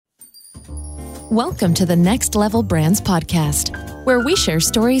Welcome to the Next Level Brands podcast, where we share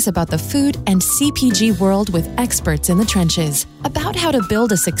stories about the food and CPG world with experts in the trenches about how to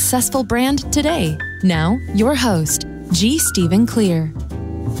build a successful brand today. Now, your host, G. Stephen Clear.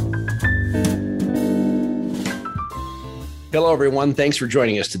 Hello, everyone. Thanks for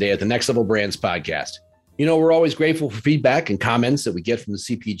joining us today at the Next Level Brands podcast. You know, we're always grateful for feedback and comments that we get from the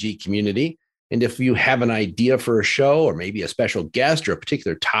CPG community. And if you have an idea for a show or maybe a special guest or a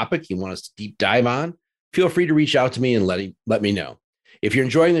particular topic you want us to deep dive on, feel free to reach out to me and let me know. If you're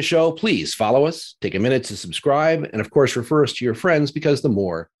enjoying the show, please follow us, take a minute to subscribe, and of course, refer us to your friends because the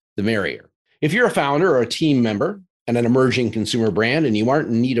more, the merrier. If you're a founder or a team member and an emerging consumer brand and you aren't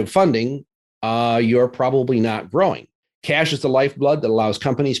in need of funding, you're probably not growing. Cash is the lifeblood that allows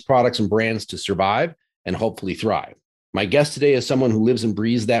companies, products, and brands to survive and hopefully thrive. My guest today is someone who lives and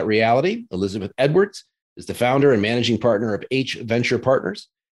breathes that reality. Elizabeth Edwards is the founder and managing partner of H Venture Partners,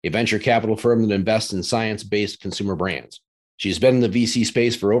 a venture capital firm that invests in science-based consumer brands. She's been in the VC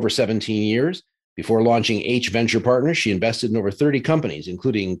space for over 17 years. Before launching H Venture Partners, she invested in over 30 companies,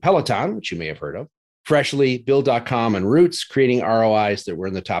 including Peloton, which you may have heard of, Freshly, Bill.com, and Roots, creating ROIs that were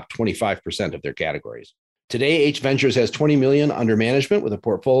in the top 25% of their categories. Today, H Ventures has $20 million under management with a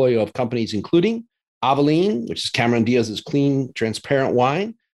portfolio of companies including Aveline, which is Cameron Diaz's clean, transparent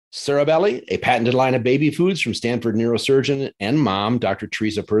wine, Cerebelli, a patented line of baby foods from Stanford neurosurgeon and mom, Dr.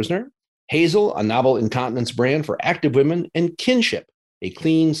 Teresa Persner, Hazel, a novel incontinence brand for active women, and Kinship, a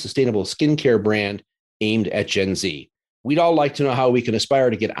clean, sustainable skincare brand aimed at Gen Z. We'd all like to know how we can aspire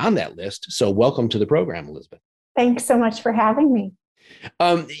to get on that list. So welcome to the program, Elizabeth. Thanks so much for having me.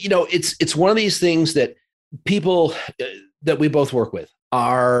 It's one of these things that people that we both work with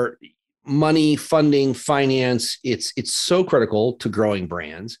are money, funding, finance. It's so critical to growing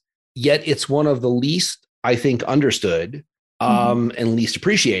brands, yet it's one of the least, I think, understood and least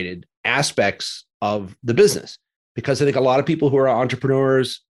appreciated aspects of the business. Because I think a lot of people who are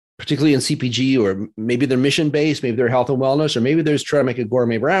entrepreneurs, particularly in CPG, or maybe they're mission-based, maybe they're health and wellness, or maybe they're just trying to make a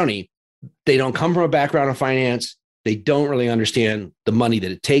gourmet brownie, they don't come from a background of finance. They don't really understand the money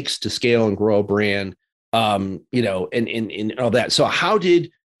that it takes to scale and grow a brand, and all that. So how'd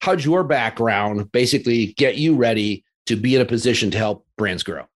your background basically get you ready to be in a position to help brands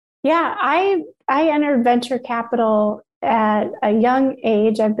grow? Yeah, I entered venture capital at a young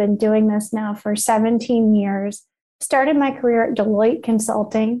age. I've been doing this now for 17 years. Started my career at Deloitte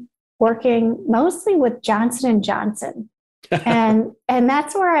Consulting, working mostly with Johnson & Johnson. and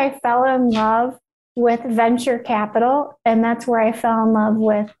that's where I fell in love with venture capital. And that's where I fell in love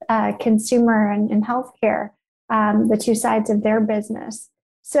with consumer and healthcare, the two sides of their business.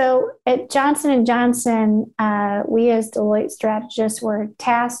 So at Johnson & Johnson, we as Deloitte strategists were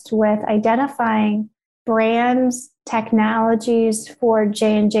tasked with identifying brands, technologies for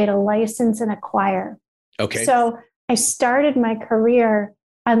J&J to license and acquire. Okay. So I started my career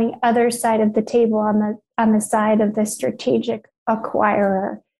on the other side of the table, on the side of the strategic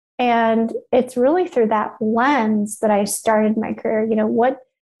acquirer. And it's really through that lens that I started my career. You know,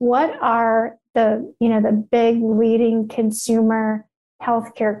 what are the big leading consumer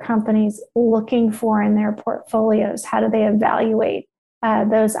healthcare companies looking for in their portfolios? How do they evaluate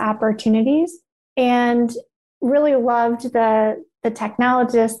those opportunities? And really loved the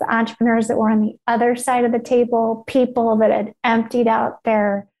technologists, the entrepreneurs that were on the other side of the table, people that had emptied out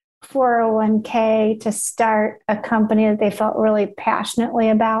their 401k to start a company that they felt really passionately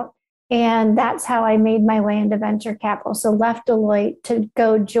about. And that's how I made my way into venture capital. So left Deloitte to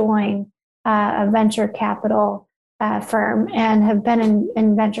go join a venture capital firm and have been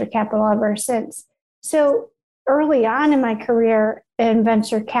in venture capital ever since. So early on in my career in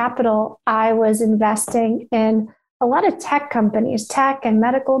venture capital, I was investing in a lot of tech companies, tech and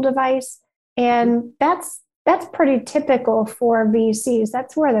medical device. And that's pretty typical for VCs.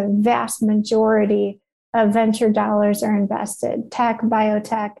 That's where the vast majority of venture dollars are invested, tech,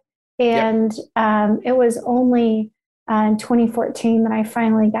 biotech. And it was only in 2014 that I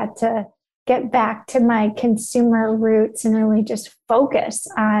finally got to get back to my consumer roots and really just focus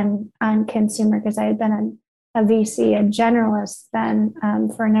on consumer, because I had been a VC, a generalist then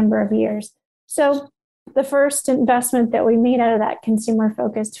for a number of years. So the first investment that we made out of that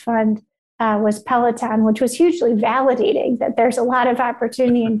consumer-focused fund was Peloton, which was hugely validating that there's a lot of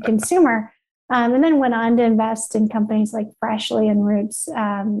opportunity in consumer. And then went on to invest in companies like Freshly and Roots,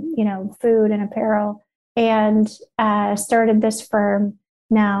 food and apparel, and started this firm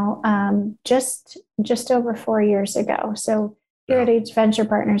now just over 4 years ago. So here at H Venture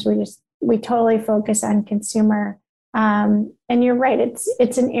Partners, we totally focus on consumer. And you're right,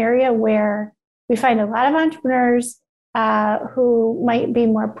 it's an area where we find a lot of entrepreneurs who might be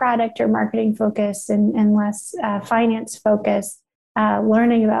more product or marketing focused and less finance focused,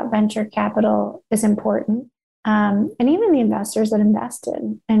 learning about venture capital is important. And even the investors that invest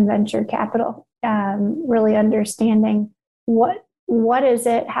in venture capital, really understanding what is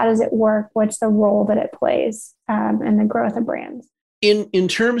it, how does it work, what's the role that it plays in the growth of brands. In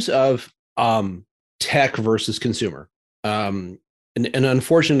terms of tech versus consumer, an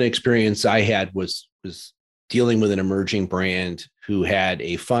unfortunate experience I had was dealing with an emerging brand who had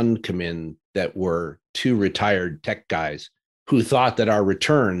a fund come in that were two retired tech guys who thought that our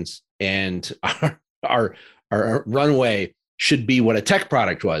returns and our runway should be what a tech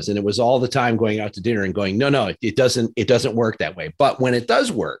product was. And it was all the time going out to dinner and going, no, it doesn't work that way. But when it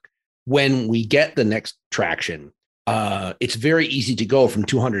does work, when we get the next traction, it's very easy to go from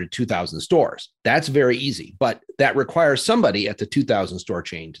 200 to 2,000 stores. That's very easy, but that requires somebody at the 2,000 store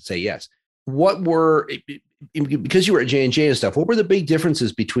chain to say yes. Because you were at J&J and stuff, what were the big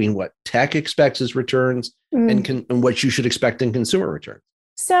differences between what tech expects as returns and what you should expect in consumer returns?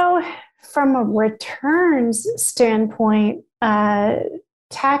 So from a returns standpoint,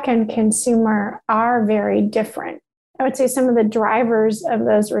 tech and consumer are very different. I would say some of the drivers of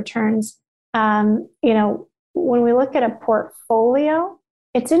those returns, when we look at a portfolio,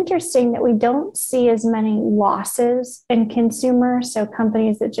 it's interesting that we don't see as many losses in consumer. So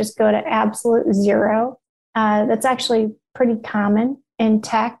companies that just go to absolute zero, that's actually pretty common in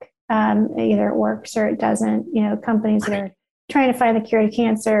tech. Either it works or it doesn't. Companies that are trying to find the cure to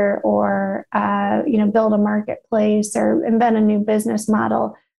cancer or, build a marketplace or invent a new business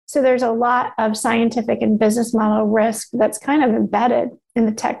model. So there's a lot of scientific and business model risk that's kind of embedded in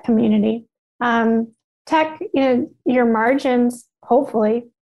the tech community. Tech, your margins hopefully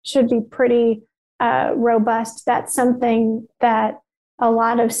should be pretty robust. That's something that a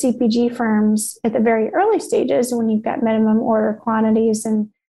lot of CPG firms at the very early stages, when you've got minimum order quantities and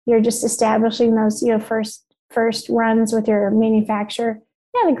you're just establishing those, first runs with your manufacturer,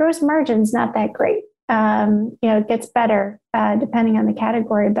 the gross margin's not that great. It gets better depending on the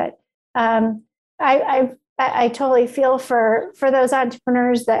category, but I totally feel for those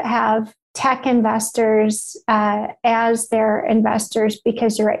entrepreneurs that have tech investors as their investors,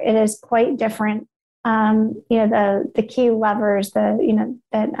 because you're right, it is quite different. The key levers that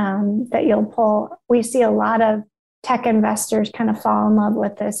you'll pull. We see a lot of tech investors kind of fall in love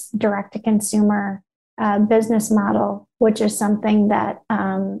with this direct to consumer business model, which is something that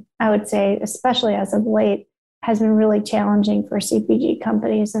I would say, especially as of late, has been really challenging for CPG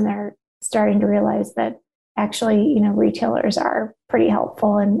companies, and they're starting to realize that actually, retailers are pretty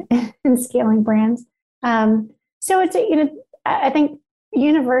helpful in scaling brands. So it's, I think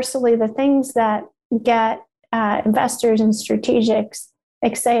universally the things that get investors and strategics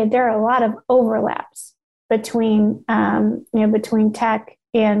excited, there are a lot of overlaps between tech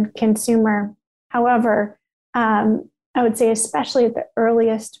and consumer. However, I would say especially at the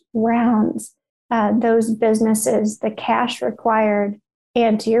earliest rounds, those businesses, the cash required,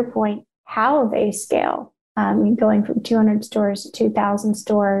 and to your point, how they scale, going from 200 stores to 2,000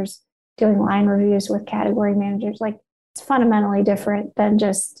 stores, doing line reviews with category managers, it's fundamentally different than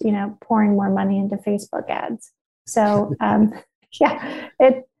just, pouring more money into Facebook ads. So, I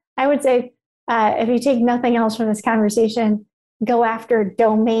would say if you take nothing else from this conversation, go after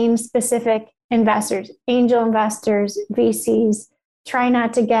domain-specific investors, angel investors, VCs. Try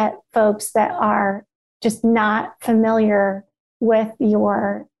not to get folks that are just not familiar with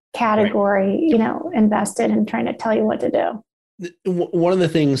your category, invested and trying to tell you what to do. One of the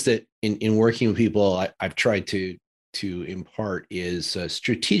things that in working with people, I've tried to impart is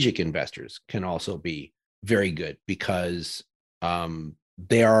strategic investors can also be very good because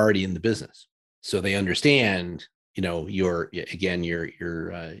they are already in the business. So they understand, your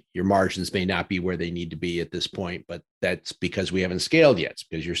margins may not be where they need to be at this point, but that's because we haven't scaled yet. It's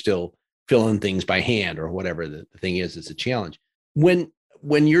because you're still filling things by hand or whatever the thing is. It's a challenge. When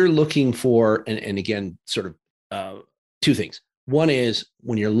you're looking for, and again, sort of two things. One is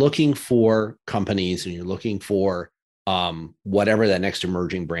when you're looking for companies and you're looking for whatever that next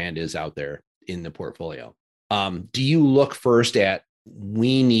emerging brand is out there in the portfolio. Do you look first at,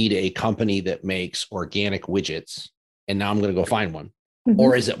 we need a company that makes organic widgets, and now I'm going to go find one? Mm-hmm.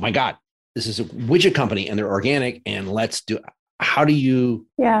 Or is it, my God, this is a widget company and they're organic, and how do you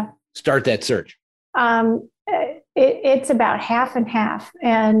start that search? It's about half and half,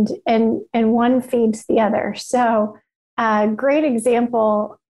 and one feeds the other. So great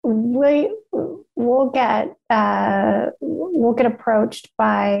example, we'll get approached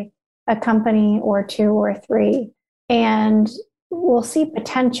by a company or two or three, and we'll see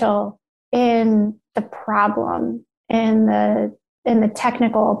potential in the problem in the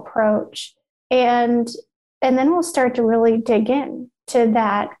technical approach. And then we'll start to really dig in to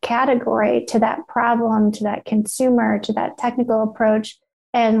that category, to that problem, to that consumer, to that technical approach,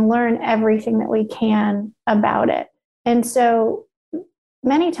 and learn everything that we can about it. And so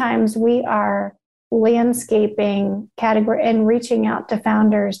many times we are landscaping category and reaching out to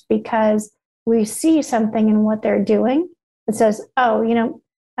founders because we see something in what they're doing that says, oh,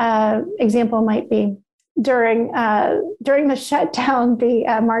 example might be during the shutdown, the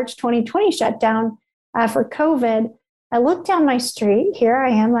March 2020 shutdown for COVID. I looked down my street. Here I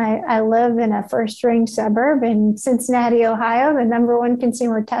am. I live in a first-ring suburb in Cincinnati, Ohio, the number one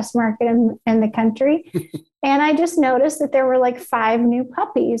consumer test market in the country. And I just noticed that there were like 5 new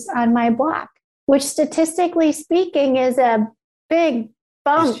puppies on my block, which statistically speaking is a big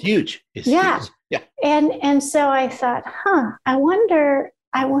bump. It's huge. It's yeah. huge. Yeah. And so I thought, I wonder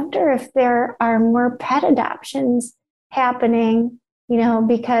if there are more pet adoptions happening,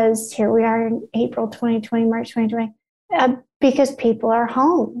 because here we are in April 2020, March 2020. Because people are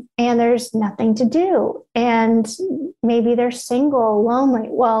home and there's nothing to do. And maybe they're single, lonely.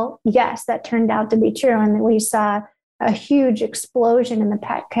 Well, yes, that turned out to be true. And we saw a huge explosion in the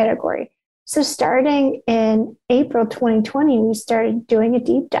pet category. So starting in April 2020, we started doing a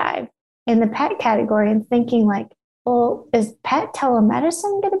deep dive in the pet category and thinking like, well, is pet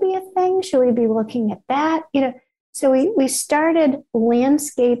telemedicine going to be a thing? Should we be looking at that? So we started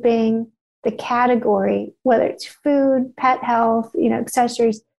landscaping the category, whether it's food, pet health,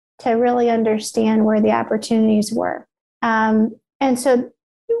 accessories, to really understand where the opportunities were. And so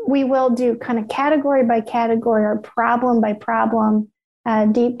we will do kind of category by category or problem by problem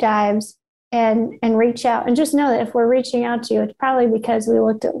deep dives and reach out. And just know that if we're reaching out to you, it's probably because we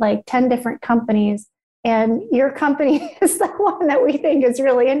looked at like 10 different companies and your company is the one that we think is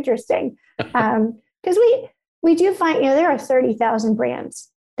really interesting. Because we do find, there are 30,000 brands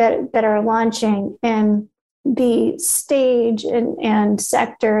that are launching in the stage and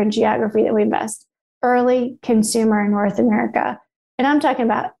sector and geography that we invest. Early consumer in North America. And I'm talking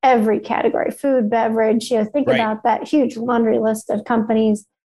about every category, food, beverage, think right. about that huge laundry list of companies,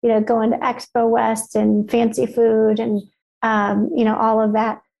 going to Expo West and fancy food and, all of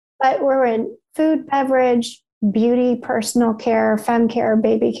that. But we're in food, beverage, beauty, personal care, fem care,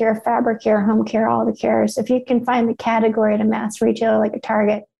 baby care, fabric care, home care, all the cares. If you can find the category at a mass retailer like a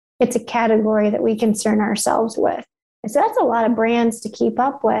Target, it's a category that we concern ourselves with. And so that's a lot of brands to keep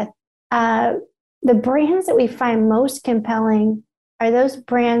up with. The brands that we find most compelling are those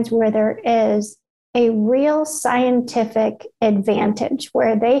brands where there is a real scientific advantage,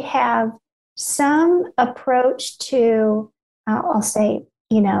 where they have some approach to, I'll say,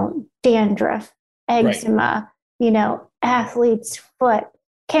 dandruff, eczema, right. Athlete's foot,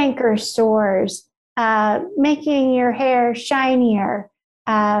 canker sores, making your hair shinier,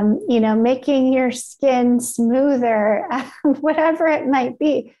 making your skin smoother, whatever it might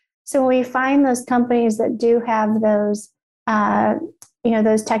be. So we find those companies that do have those,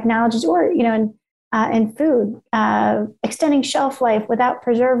 those technologies, or, in food, extending shelf life without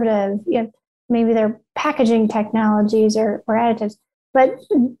preservative, maybe they're packaging technologies or additives. But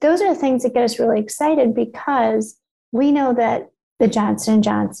those are the things that get us really excited, because we know that the Johnson &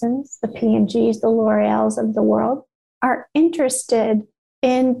 Johnsons, the P&Gs, the L'Oreals of the world are interested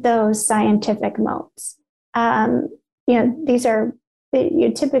in those scientific moats. These are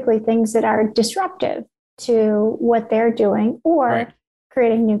typically things that are disruptive to what they're doing, or right.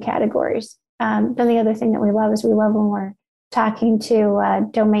 creating new categories. Then the other thing that we love when we're talking to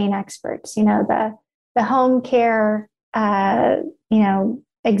domain experts, the home care,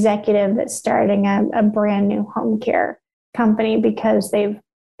 executive that's starting a brand new home care company because they've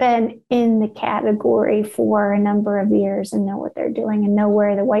been in the category for a number of years and know what they're doing and know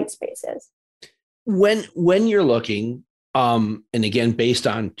where the white space is. When you're looking, and again, based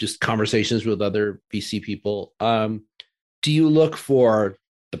on just conversations with other VC people, do you look for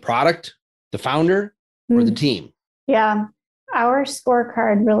the product, the founder, or the team? Yeah. Our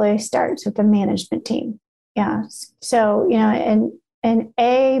scorecard really starts with the management team. Yeah. So, an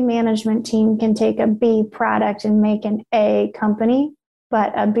A management team can take a B product and make an A company,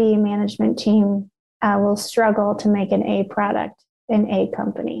 but a B management team will struggle to make an A product, an A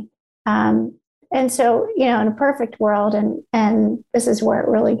company. And so, in a perfect world, and this is where it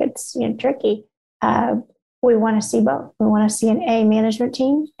really gets tricky, we want to see both. We want to see an A management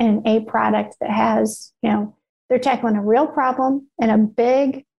team and an A product that has, they're tackling a real problem in a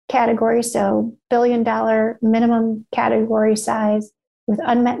big category, so $1 billion minimum category size, with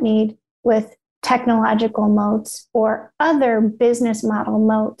unmet need, with technological moats or other business model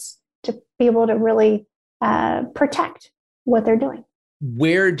moats to be able to really protect what they're doing.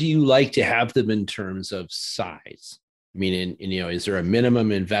 Where do you like to have them in terms of size? I mean, is there a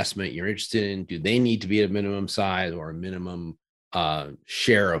minimum investment you're interested in? Do they need to be at a minimum size or a minimum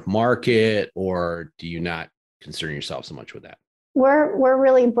share of market, or do you not concern yourself so much with that? We're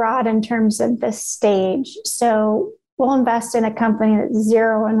really broad in terms of the stage. So we'll invest in a company that's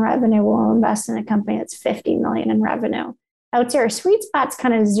 0 in revenue. We'll invest in a company that's 50 million in revenue. I would say our sweet spot's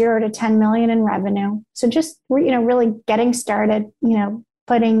kind of 0 to 10 million in revenue. So just, really getting started,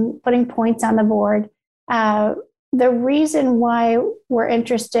 putting points on the board. The reason why we're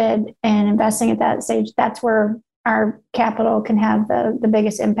interested in investing at that stage, that's where our capital can have the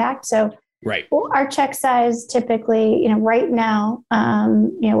biggest impact. So right. Well, our check size typically, right now,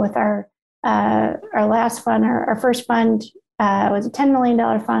 with our last fund, our first fund was a $10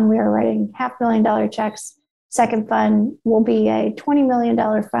 million fund. We were writing $500,000 checks. Second fund will be a $20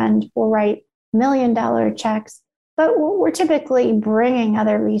 million fund. We'll write $1 million checks. But we're typically bringing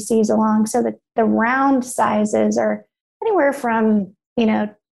other VCs along so that the round sizes are anywhere from,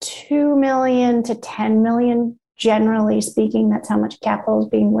 2 million to 10 million, generally speaking. That's how much capital is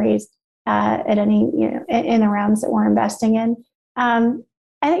being raised at any, in the rounds that we're investing in. I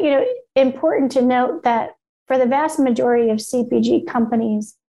think, important to note that for the vast majority of CPG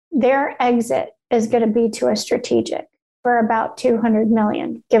companies, their exit is going to be to a strategic for about 200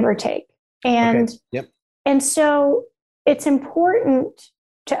 million, give or take. And okay. Yep. And so it's important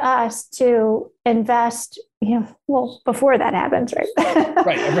to us to invest, before that happens, right?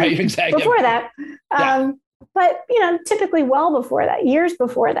 right, exactly. Before that. Yeah. But, typically well before that, years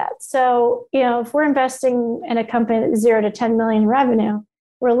before that. So, if we're investing in a company that's 0 to 10 million revenue,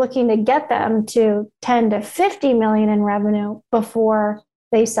 we're looking to get them to 10 to 50 million in revenue before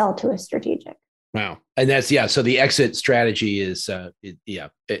they sell to a strategic. Wow. And that's, so the exit strategy is, an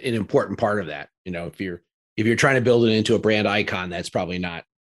important part of that. If you're trying to build it into a brand icon, that's probably not.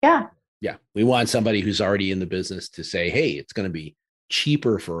 Yeah. Yeah. We want somebody who's already in the business to say, hey, it's going to be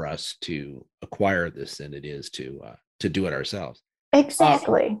cheaper for us to acquire this than it is to do it ourselves.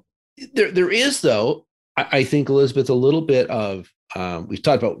 Exactly. There is, though, I think, Elizabeth, a little bit of, we've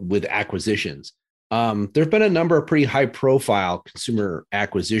talked about with acquisitions. There have been a number of pretty high profile consumer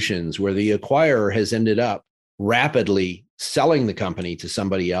acquisitions where the acquirer has ended up rapidly selling the company to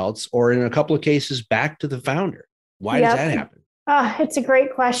somebody else, or in a couple of cases, back to the founder. Why does that happen? It's a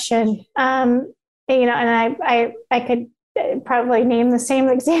great question. And I could probably name the same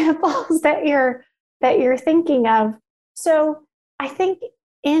examples that you're thinking of. So I think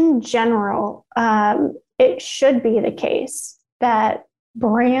in general, it should be the case that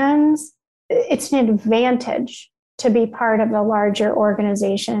brands, it's an advantage to be part of a larger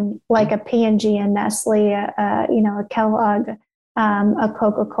organization like a P&G and Nestle, a Kellogg, a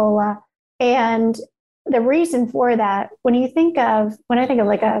Coca-Cola. And the reason for that, when I think of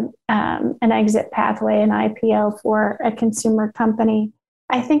like an exit pathway, an IPO for a consumer company,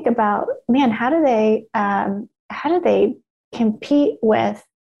 I think about, man, how do they compete with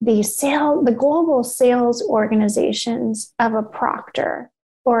the global sales organizations of a Procter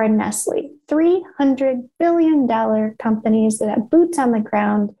or a Nestle, $300 billion companies that have boots on the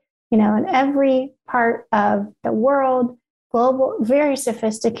ground, in every part of the world, global, very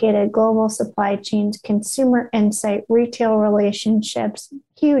sophisticated global supply chains, consumer insight, retail relationships,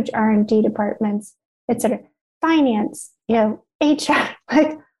 huge R&D departments, et cetera, finance, HR,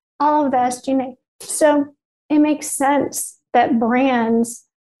 like all of the SG&A. So it makes sense that brands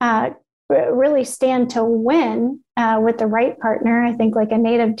really stand to win with the right partner. I think like a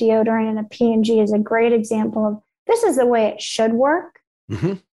Native Deodorant and a P&G is a great example of this is the way it should work.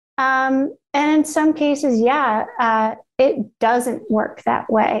 Mm-hmm. And in some cases, it doesn't work that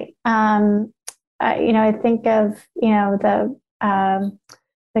way. I think of the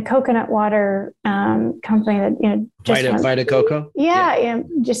coconut water company that just Vita Coco.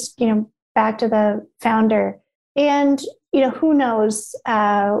 Just back to the founder, and who knows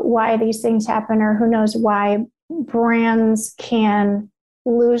why these things happen, or who knows why brands can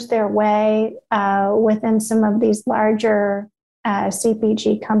lose their way within some of these larger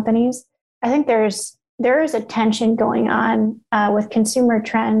CPG companies. I think there is a tension going on with consumer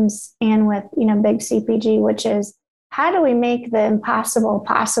trends and with big CPG, which is how do we make the impossible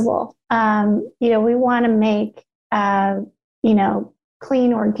possible? We want to make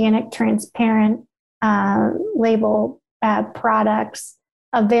clean, organic, transparent label products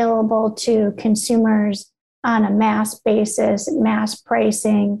available to consumers on a mass basis, mass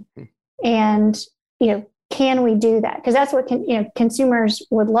pricing, and can we do that? Because that's what consumers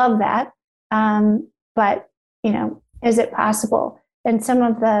would love that. But is it possible? and some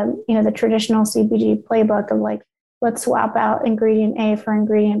of the, the traditional CPG playbook of like, let's swap out ingredient A for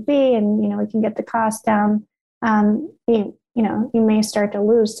ingredient B, and, we can get the cost down. You may start to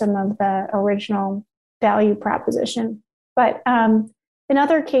lose some of the original value proposition. But in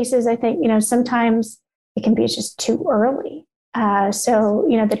other cases, I think, sometimes it can be just too early. So,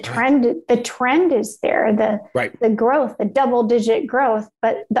 the trend is there, the growth, the double-digit growth,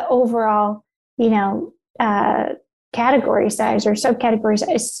 but the overall, category size or subcategory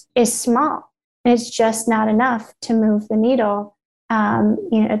size is small. And it's just not enough to move the needle.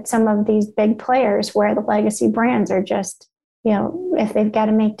 At some of these big players where the legacy brands are just, if they've got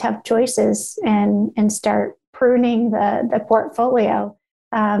to make tough choices and start pruning the portfolio,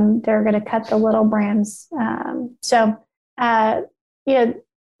 they're going to cut the little brands.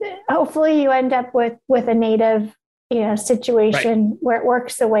 Hopefully you end up with a native, situation where it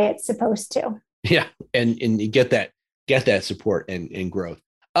works the way it's supposed to. Yeah. And you get that support and growth.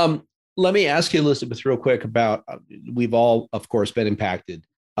 Let me ask you, Elizabeth, real quick about, we've all, of course, been impacted.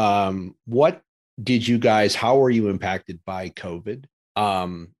 What did you guys, how were you impacted by COVID?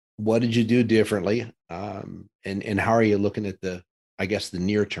 What did you do differently? And how are you looking at the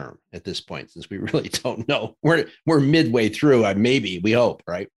near term at this point, since we really don't know? We're midway through, maybe, we hope,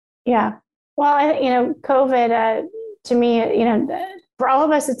 right? Yeah. Well, COVID, to me, for all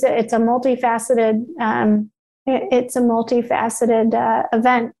of us, it's a multifaceted,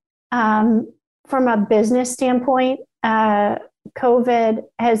 event. From a business standpoint, COVID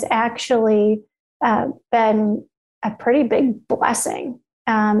has actually been a pretty big blessing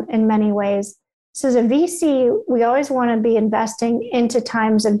in many ways. So as a VC, we always want to be investing into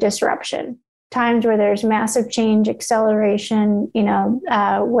times of disruption, times where there's massive change, acceleration,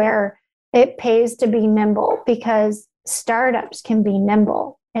 where it pays to be nimble, because startups can be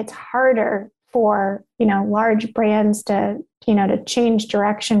nimble. It's harder for, large brands to change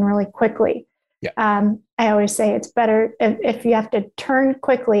direction really quickly. Yeah. I always say it's better if you have to turn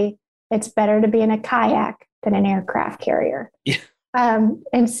quickly, it's better to be in a kayak than an aircraft carrier. Yeah.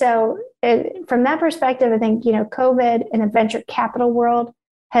 And so from that perspective, I think, COVID in the venture capital world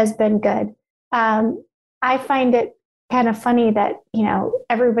has been good. I find it kind of funny that,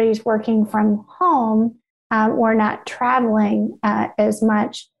 everybody's working from home. We're not traveling as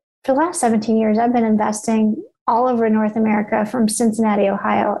much. For the last 17 years, I've been investing all over North America from Cincinnati,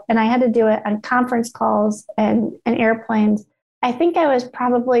 Ohio, and I had to do it on conference calls and airplanes. I think I was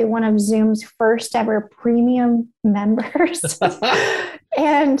probably one of Zoom's first ever premium members.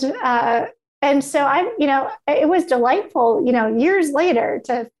 And so it was delightful, years later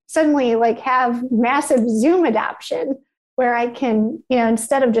to suddenly have massive Zoom adoption where I can,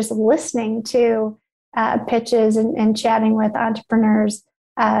 instead of just listening to pitches and chatting with entrepreneurs,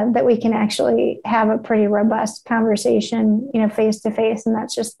 that we can actually have a pretty robust conversation, face to face, and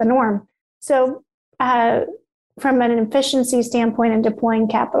that's just the norm. So from an efficiency standpoint and deploying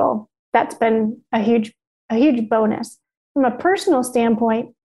capital, that's been a huge bonus. From a personal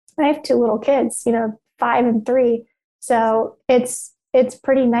standpoint, I have two little kids, 5 and 3. So it's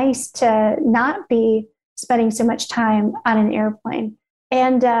pretty nice to not be spending so much time on an airplane.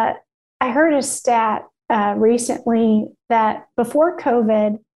 And I heard a stat recently that before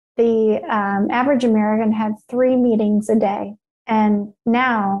COVID, the average American had 3 meetings a day. And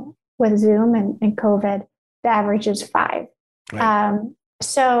now with Zoom and COVID, the average is 5. Right.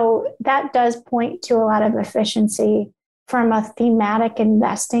 So that does point to a lot of efficiency from a thematic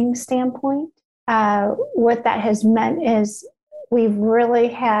investing standpoint. What that has meant is we've really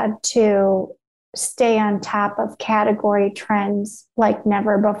had to stay on top of category trends like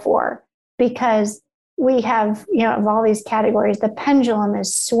never before, because we have, of all these categories, the pendulum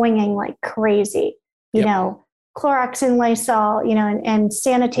is swinging like crazy. Clorox and Lysol, and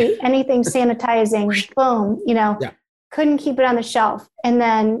anything sanitizing, boom, couldn't keep it on the shelf. And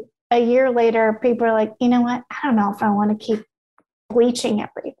then a year later, people are like, you know what? I don't know if I want to keep bleaching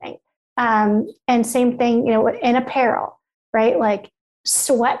everything. And same thing, in apparel, right? Like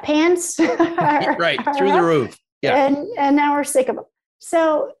sweatpants, right, through the roof. Yeah. And now we're sick of them.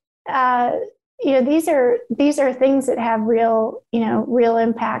 So, these are things that have real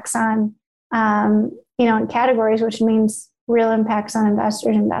impacts on, in categories, which means real impacts on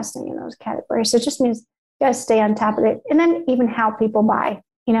investors investing in those categories. So it just means you got to stay on top of it. And then even how people buy,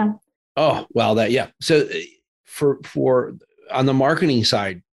 Oh, well, So for on the marketing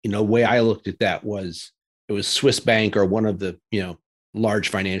side, the way I looked at that was, it was Swiss Bank, or one of the, large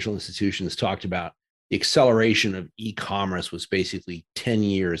financial institutions, talked about the acceleration of e-commerce was basically 10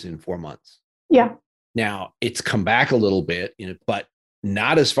 years in 4 months. Yeah. Now it's come back a little bit, but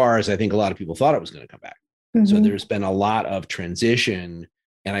not as far as I think a lot of people thought it was going to come back. So there's been a lot of transition.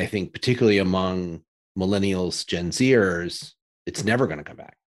 And I think particularly among millennials, Gen Zers, it's never going to come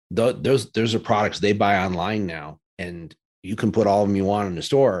back. Those are products they buy online now, and you can put all of them you want in the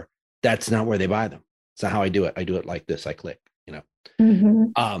store. That's not where they buy them. It's not how I do it. I do it like this. I click,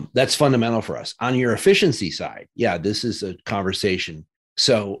 that's fundamental for us. On your efficiency side, yeah, this is a conversation.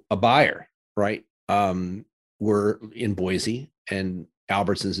 So a buyer, right? We're in Boise, and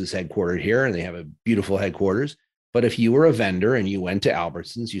Albertsons is headquartered here, and they have a beautiful headquarters. But if you were a vendor and you went to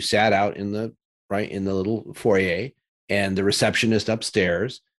Albertsons, you sat out in the little foyer, and the receptionist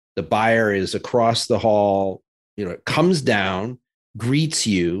upstairs, the buyer is across the hall, comes down, greets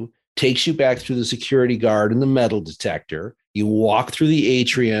you, takes you back through the security guard and the metal detector. You walk through the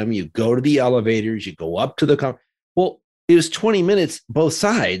atrium, you go to the elevators, you go up to the well, it was 20 minutes both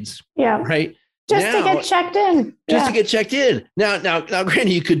sides. Yeah. Right. Just to get checked in. To get checked in. Now, granted,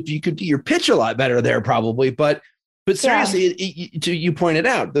 you could do your pitch a lot better there probably, but seriously, you pointed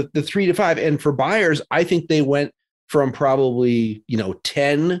out the 3 to 5, and for buyers, I think they went from probably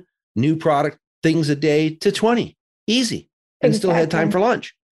 10 new product things a day to 20, easy, and still had time for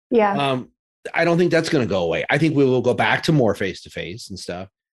lunch. Yeah. I don't think that's going to go away. I think we will go back to more face-to-face and stuff.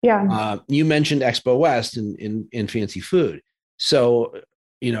 Yeah. You mentioned Expo West in fancy food. So,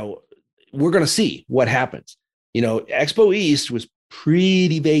 we're going to see what happens. Expo East was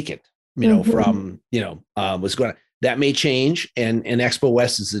pretty vacant, from, was going to, that may change. And Expo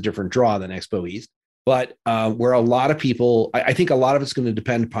West is a different draw than Expo East. But where a lot of people, I think a lot of it's going to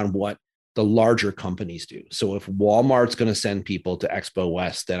depend upon what the larger companies do. So if Walmart's going to send people to Expo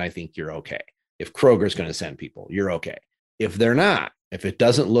West, then I think you're okay. If Kroger's going to send people, you're okay. If they're not, if it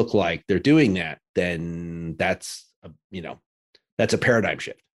doesn't look like they're doing that, then that's a paradigm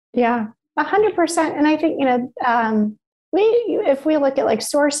shift. Yeah, 100%. And I think, if we look at like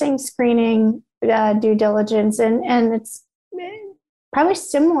sourcing, screening, due diligence, and it's probably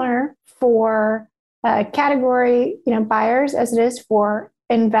similar for category, buyers as it is for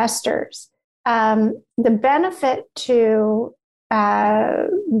investors. The benefit to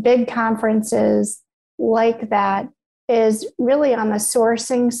big conferences like that is really on the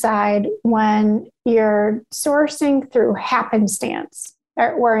sourcing side when you're sourcing through happenstance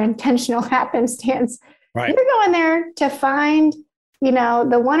or intentional happenstance. Right. You're going there to find,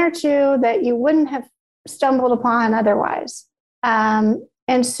 the one or two that you wouldn't have stumbled upon otherwise.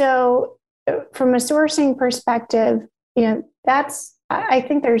 And so from a sourcing perspective, I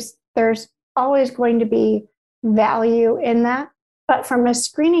think there's always going to be value in that. But from a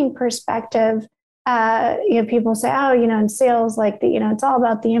screening perspective, people say, in sales, it's all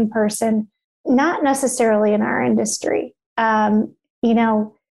about the in-person. Not necessarily in our industry. When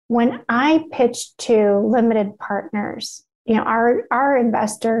I pitch to limited partners, our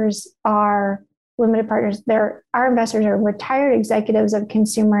investors are limited partners. Our investors are retired executives of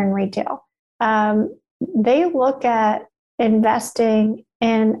consumer and retail. They look at investing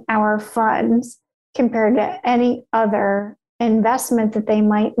in our funds compared to any other investment that they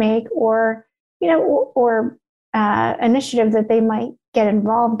might make or initiative that they might get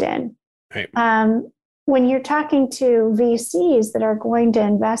involved in. Right. When you're talking to VCs that are going to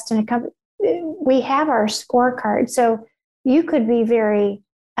invest in a company, we have our scorecard. So you could be very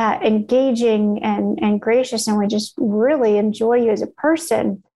engaging and gracious, and we just really enjoy you as a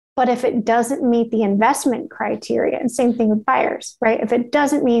person. But if it doesn't meet the investment criteria, and same thing with buyers, right? If it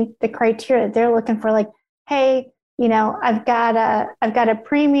doesn't meet the criteria that they're looking for, like, hey, I've got a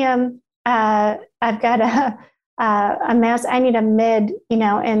premium, I've got a mass, I need a mid,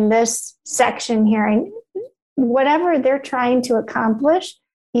 in this section here, and whatever they're trying to accomplish,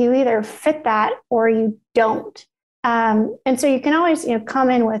 you either fit that or you don't. And so you can always, come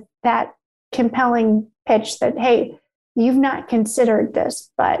in with that compelling pitch that, hey, you've not considered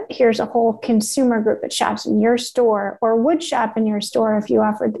this, but here's a whole consumer group that shops in your store or would shop in your store if you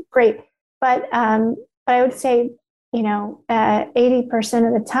offered. Great. But I would say, 80%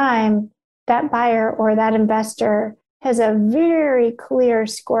 of the time, that buyer or that investor has a very clear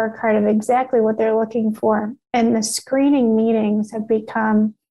scorecard of exactly what they're looking for. And the screening meetings have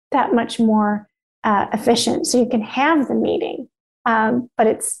become that much more efficient. So you can have the meeting, but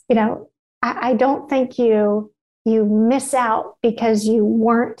it's, I don't think you miss out because you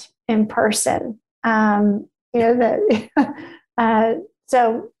weren't in person. So I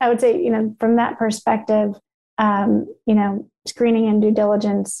would say, from that perspective, screening and due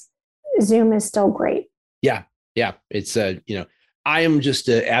diligence, Zoom is still great. Yeah. It's, I am just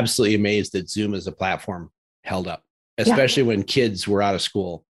absolutely amazed that Zoom as a platform held up, especially when kids were out of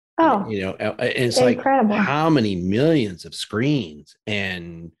school. Oh, and it's incredible. Like how many millions of screens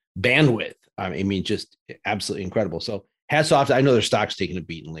and bandwidth I mean, just absolutely incredible. So hats off. I know their stock's taken a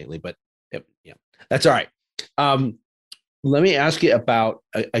beating lately, but yeah, that's all right. Let me ask you about,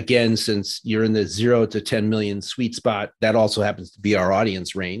 again, since you're in the 0 to 10 million sweet spot, that also happens to be our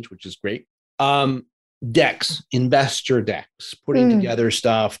audience range, which is great. Decks, investor decks, putting together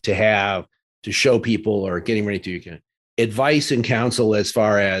stuff to show people or getting ready to advice and counsel as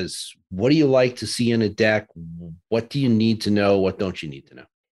far as what do you like to see in a deck? What do you need to know? What don't you need to know?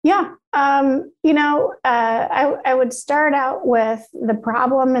 Yeah. I would start out with the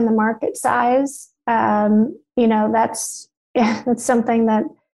problem and the market size. That's something that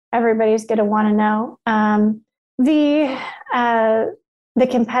everybody's going to want to know. The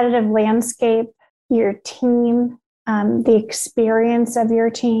competitive landscape, your team, the experience of your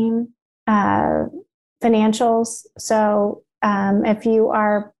team, financials. So if you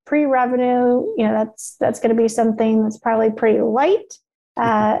are pre-revenue, that's going to be something that's probably pretty light.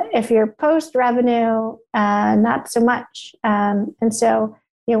 If you're post-revenue, not so much. And so,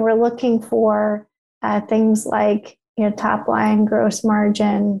 we're looking for things like, top line, gross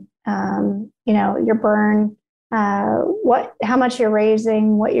margin, your burn, how much you're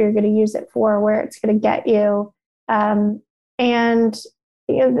raising, what you're going to use it for, where it's going to get you.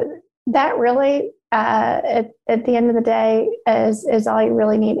 That really, at the end of the day, is all you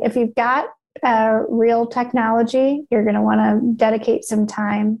really need. If you've got real technology, you're going to want to dedicate some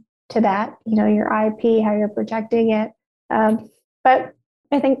time to that, your IP, how you're protecting it. But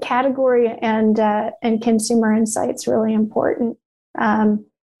I think category and consumer insights really important.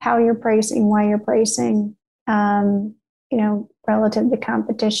 How you're pricing, why you're pricing, relative to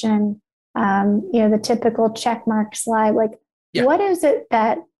competition, the typical check mark slide, what is it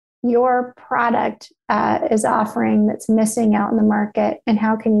that your product is offering that's missing out in the market, and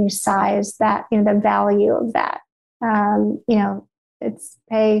how can you size that, the value of that? It's,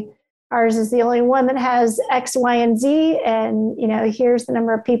 hey, ours is the only one that has X, Y, and Z, and here's the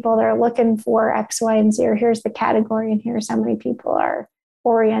number of people that are looking for X, Y, and Z, or here's the category, and here's how many people are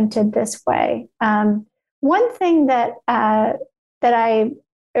oriented this way. One thing that I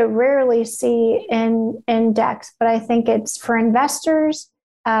rarely see in decks, but I think it's for investors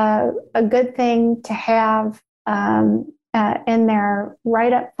a good thing to have in there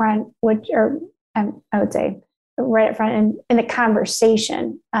right up front, I would say right up front in the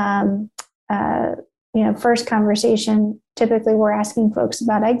conversation. First conversation, typically we're asking folks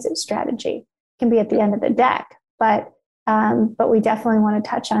about exit strategy. It can be at the end of the deck, but we definitely want to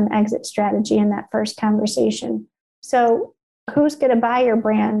touch on exit strategy in that first conversation. So who's going to buy your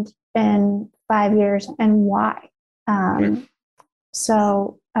brand in 5 years and why?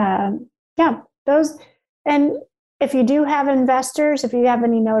 Those, and if you do have investors, if you have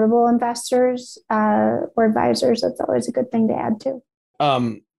any notable investors or advisors, that's always a good thing to add to.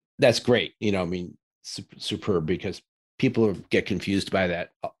 That's great. Superb, because people get confused by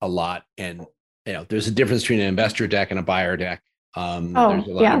that a lot. And, there's a difference between an investor deck and a buyer deck. There's a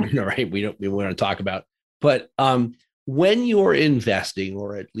lot, right? We want to talk about, but when you're investing,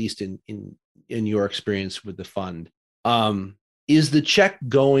 or at least in your experience with the fund, is the check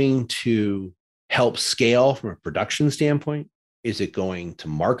going to help scale from a production standpoint? Is it going to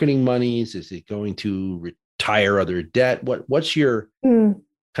marketing monies? Is it going to retire other debt? What's your kind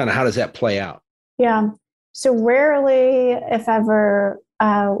of, how does that play out? Yeah. So rarely, if ever,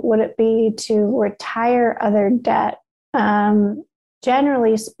 would it be to retire other debt.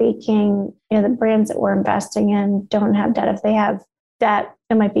 Generally speaking, the brands that we're investing in don't have debt. If they have debt,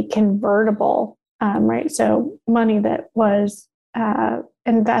 it might be convertible, right? So money that was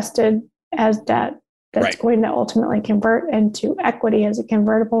invested as debt that's going to ultimately convert into equity as a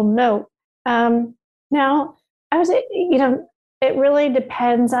convertible note. Now, I would say, it really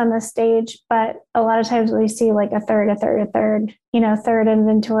depends on the stage, but a lot of times we see like a third, third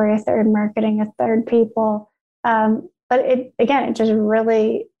inventory, a third marketing, a third people. But it just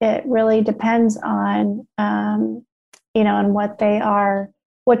really depends on, on what they are,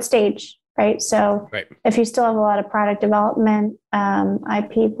 what stage, right? So if you still have a lot of product development,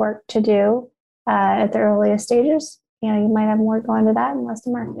 IP work to do at the earliest stages, you might have more going to that and less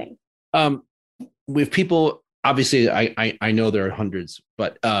to marketing. With people, obviously, I know there are hundreds,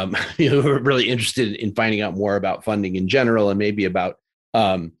 but we're really interested in finding out more about funding in general, and maybe about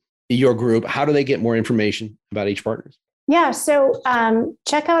your group. How do they get more information about H Partners? Yeah, so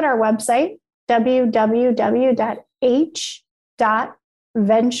check out our website,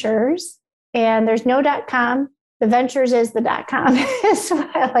 www.h.ventures, and there's no .com. The ventures is the .com, is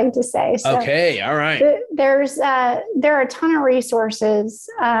what I like to say. So okay, all right. There are a ton of resources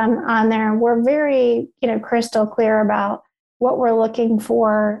on there. We're very, crystal clear about what we're looking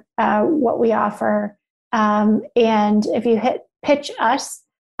for, what we offer. And if you hit pitch us,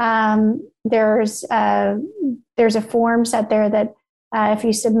 there's a form set there that if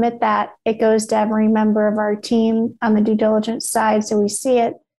you submit that, it goes to every member of our team on the due diligence side. So we see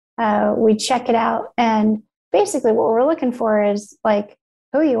it, we check it out. And basically what we're looking for is like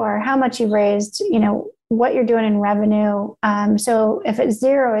who you are, how much you've raised, what you're doing in revenue. So if it's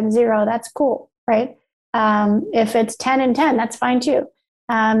 0 and 0, that's cool, right? If it's 10 and 10, that's fine too.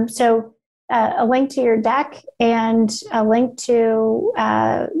 So a link to your deck and a link to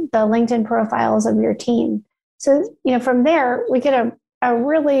the LinkedIn profiles of your team. So, from there, we get a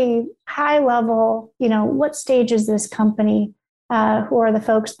really high level, what stage is this company? Who are the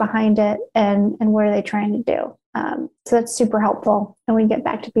folks behind it and what are they trying to do? So that's super helpful. And we get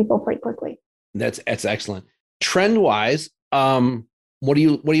back to people pretty quickly. That's excellent. Trend wise, what are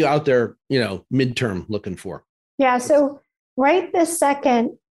you out there, midterm looking for? Yeah. So right this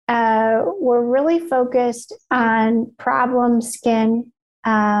second, we're really focused on problem skin.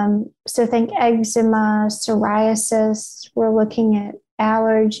 So think eczema, psoriasis. We're looking at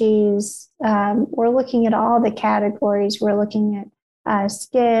allergies. We're looking at all the categories. We're looking at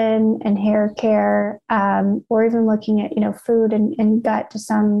skin and hair care. We're even looking at, food and gut to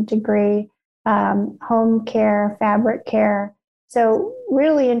some degree, home care, fabric care. So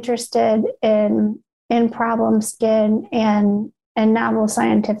really interested in problem skin and novel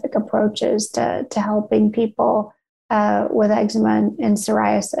scientific approaches to helping people with eczema and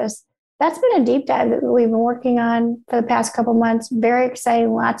psoriasis. That's been a deep dive that we've been working on for the past couple months. Very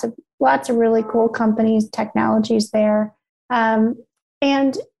exciting. Lots of really cool companies, technologies there.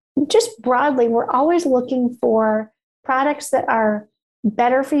 And just broadly, we're always looking for products that are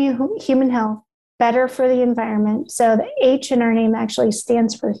better for human health, better for the environment. So the H in our name actually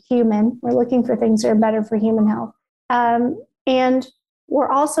stands for human. We're looking for things that are better for human health. And we're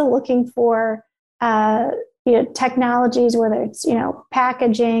also looking for technologies, whether it's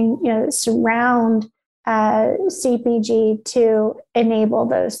packaging, surround CPG to enable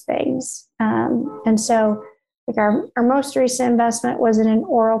those things. And so, like our most recent investment was in an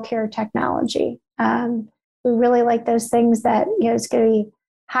oral care technology. We really like those things that it's going to be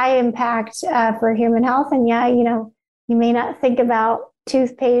high impact for human health. And you may not think about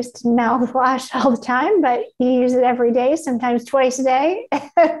toothpaste and mouthwash all the time, but you use it every day, sometimes twice a day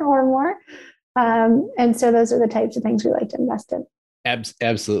or more. And so those are the types of things we like to invest in.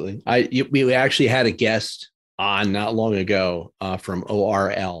 Absolutely. We actually had a guest on not long ago from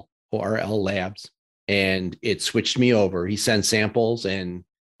ORL Labs, and it switched me over. He sent samples, and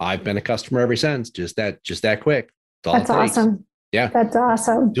I've been a customer ever since. Just that quick. That's awesome. Yeah, that's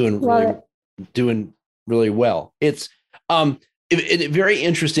awesome. Doing really well. It's very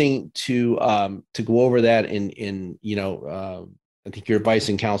interesting to go over that. I think your advice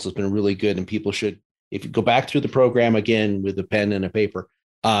and counsel has been really good, and people should, if you go back through the program again with a pen and a paper,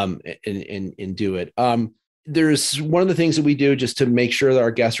 and do it. There's one of the things that we do just to make sure that our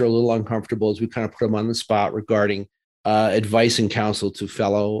guests are a little uncomfortable is we kind of put them on the spot regarding advice and counsel to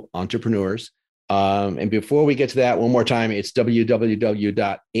fellow entrepreneurs. And before we get to that, one more time, it's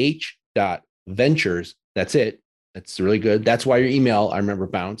www.h.ventures. That's it. That's really good. That's why your email, I remember,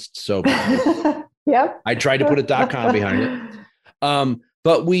 bounced. So yep. I tried to put a .com behind it.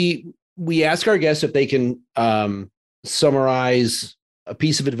 But we ask our guests if they can summarize a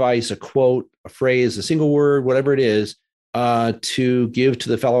piece of advice, a quote, a phrase, a single word, whatever it is, to give to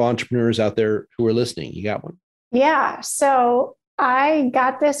the fellow entrepreneurs out there who are listening. You got one? Yeah. So I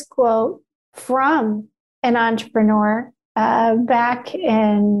got this quote from an entrepreneur back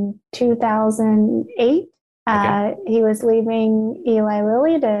in 2008. Okay. He was leaving Eli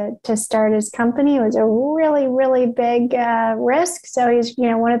Lilly to start his company. It was a really, really big risk. So he's,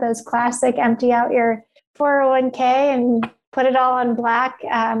 one of those classic empty out your 401k and put it all on black.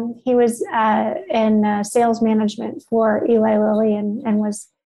 He was in sales management for Eli Lilly and was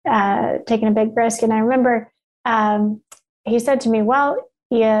taking a big risk. And I remember he said to me, well,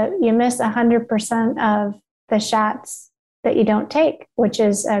 you miss 100% of the shots that you don't take, which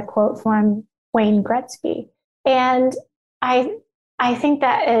is a quote from Wayne Gretzky. And I think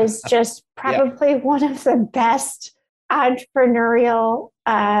that is just probably one of the best entrepreneurial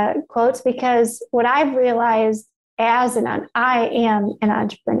quotes, because what I've realized I am an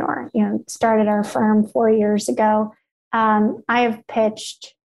entrepreneur, started our firm 4 years ago. I have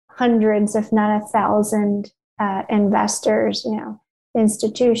pitched hundreds, if not 1,000 investors,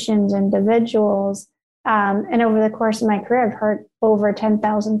 institutions, individuals. And over the course of my career, I've heard over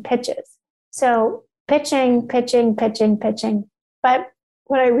 10,000 pitches. So pitching. But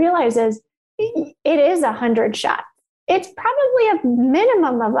what I realize is it is 100 shots. it's probably a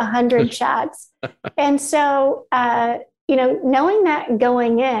minimum of 100 shots. And so, knowing that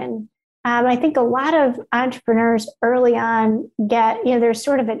going in, I think a lot of entrepreneurs early on there's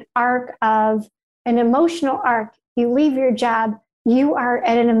sort of an emotional arc. You leave your job, you are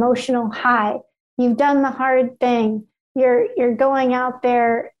at an emotional high. You've done the hard thing. You're going out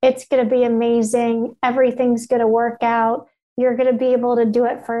there. It's going to be amazing. Everything's going to work out. You're going to be able to do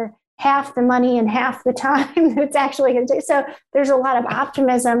it for half the money and half the time that it's actually going to take. So there's a lot of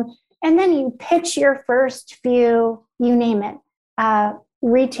optimism. And then you pitch your first few, you name it,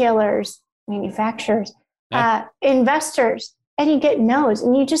 retailers, manufacturers, investors, and you get no's,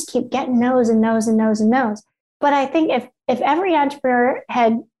 and you just keep getting no's and no's and no's and no's. But I think if every entrepreneur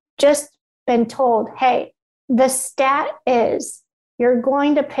had just been told, hey, the stat is you're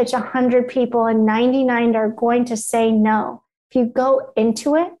going to pitch 100 people and 99 are going to say no. If you go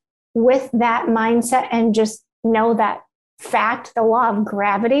into it with that mindset and just know that fact, the law of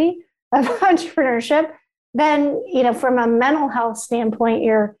gravity of entrepreneurship, then, from a mental health standpoint,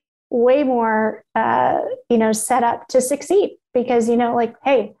 you're way more, set up to succeed because,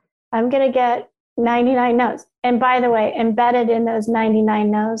 hey, I'm going to get 99 no's. And by the way, embedded in those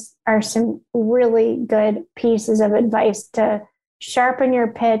 99 no's are some really good pieces of advice to sharpen your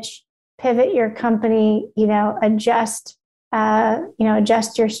pitch, pivot your company, adjust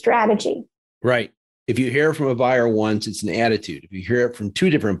your strategy. Right. If you hear from a buyer once, it's an attitude. If you hear it from two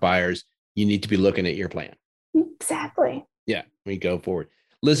different buyers, you need to be looking at your plan. Exactly. Yeah, we go forward.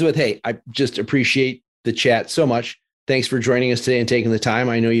 Elizabeth, hey, I just appreciate the chat so much. Thanks for joining us today and taking the time.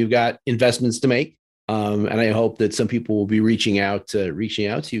 I know you've got investments to make, and I hope that some people will be reaching out to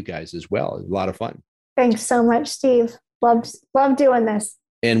you guys as well. It's a lot of fun. Thanks so much, Steve. Love doing this.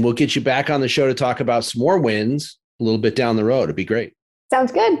 And we'll get you back on the show to talk about some more wins a little bit down the road. It'd be great.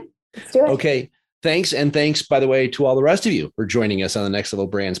 Sounds good. Let's do it. Okay. Thanks. And thanks, by the way, to all the rest of you for joining us on the Next Level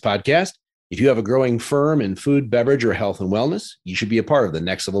Brands podcast. If you have a growing firm in food, beverage, or health and wellness, you should be a part of the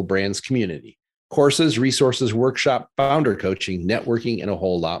Next Level Brands community. Courses, resources, workshop, founder coaching, networking, and a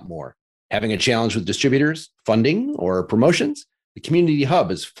whole lot more. Having a challenge with distributors, funding, or promotions? The Community Hub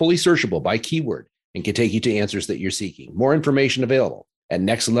is fully searchable by keyword and can take you to answers that you're seeking. More information available at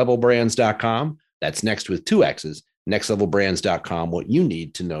nextlevelbrands.com. That's next with 2 X's, nextlevelbrands.com, what you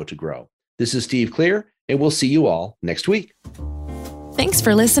need to know to grow. This is Steve Clear, and we'll see you all next week. Thanks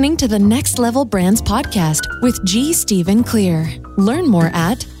for listening to the Next Level Brands podcast with G. Stephen Clear. Learn more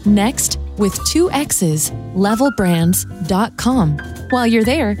at next.levelbrands.com. While you're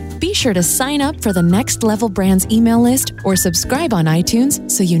there, be sure to sign up for the Next Level Brands email list or subscribe on iTunes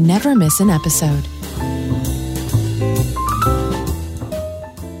so you never miss an episode.